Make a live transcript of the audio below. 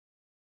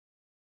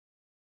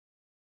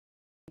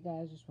Hey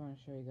guys, just want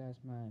to show you guys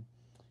my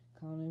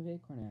colony of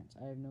acorn ants.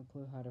 I have no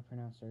clue how to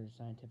pronounce their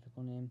scientific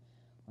name.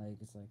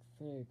 It's like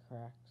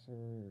Phaeocraxer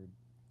or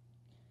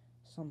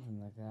something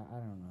like that. I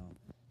don't know.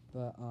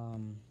 But,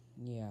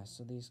 yeah,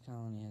 so this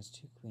colony has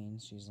 2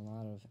 queens. She has a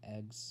lot of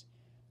eggs.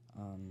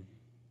 Found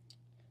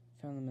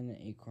them in an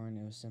acorn.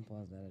 It was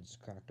simple as that. I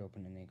just cracked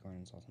open an acorn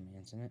and saw some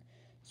ants in it.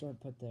 So I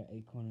put the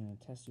acorn in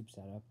a test tube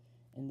setup,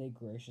 and they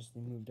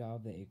graciously moved out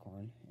of the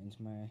acorn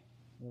into my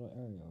little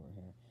area over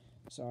here.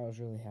 So I was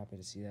really happy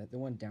to see that. The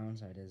one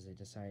downside is they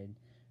decided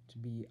to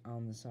be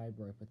on the side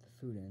where I put the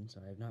food in,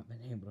 so I have not been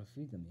able to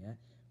feed them yet.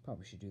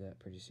 Probably should do that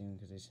pretty soon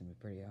because they seem to be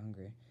pretty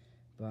hungry.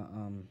 But,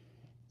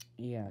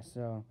 yeah,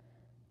 so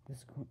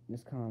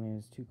this colony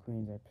has 2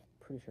 queens. I'm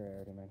pretty sure I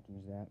already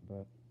mentioned that,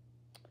 but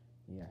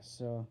yeah,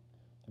 so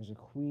there's a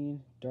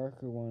queen,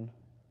 darker one,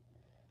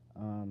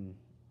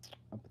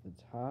 up at the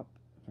top,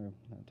 or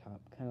not top,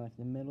 kind of like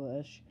the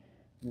middle-ish.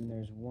 And then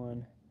there's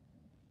one,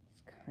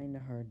 it's kind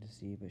of hard to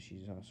see, but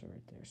she's also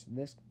right there. So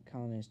this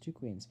colony has 2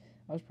 queens.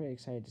 I was pretty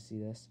excited to see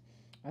this.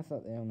 I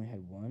thought they only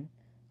had one.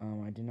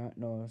 I did not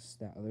notice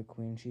that other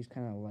queen. She's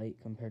kind of light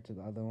compared to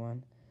the other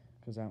one,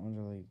 because that one's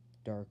really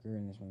darker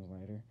and this one's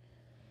lighter.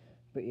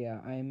 But yeah,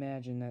 I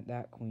imagine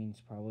that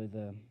queen's probably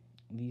the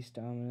least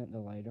dominant, the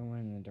lighter one,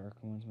 and the darker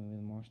one's maybe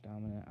the most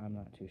dominant. I'm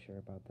not too sure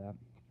about that.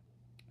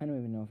 I don't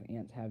even know if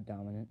ants have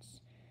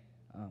dominance,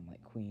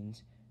 like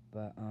queens.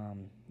 But,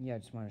 yeah, I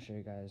just want to show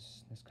you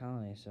guys this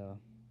colony. So,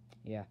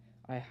 yeah,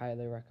 I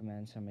highly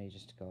recommend somebody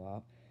just to go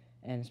out.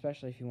 And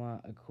especially if you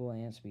want a cool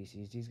ant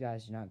species. These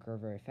guys do not grow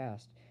very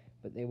fast,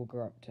 but they will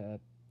grow up to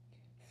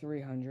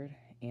 300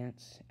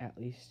 ants at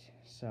least.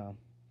 So,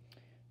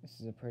 this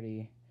is a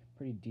pretty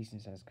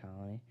decent sized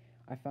colony.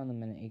 I found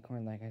them in an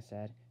acorn, like I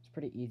said. It's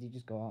pretty easy.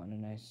 Just go out on a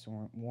nice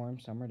warm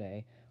summer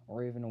day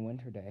or even a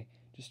winter day.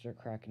 Just start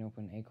cracking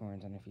open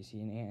acorns, and if you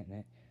see an ant in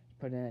it,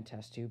 put it in a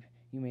test tube.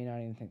 You may not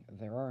even think that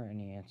there are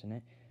any ants in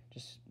it.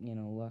 Just,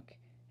 look,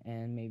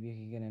 and maybe you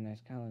could get a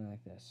nice colony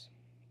like this.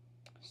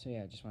 So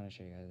yeah, I just want to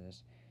show you guys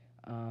this.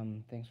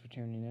 Thanks for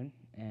tuning in,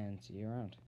 and see you around.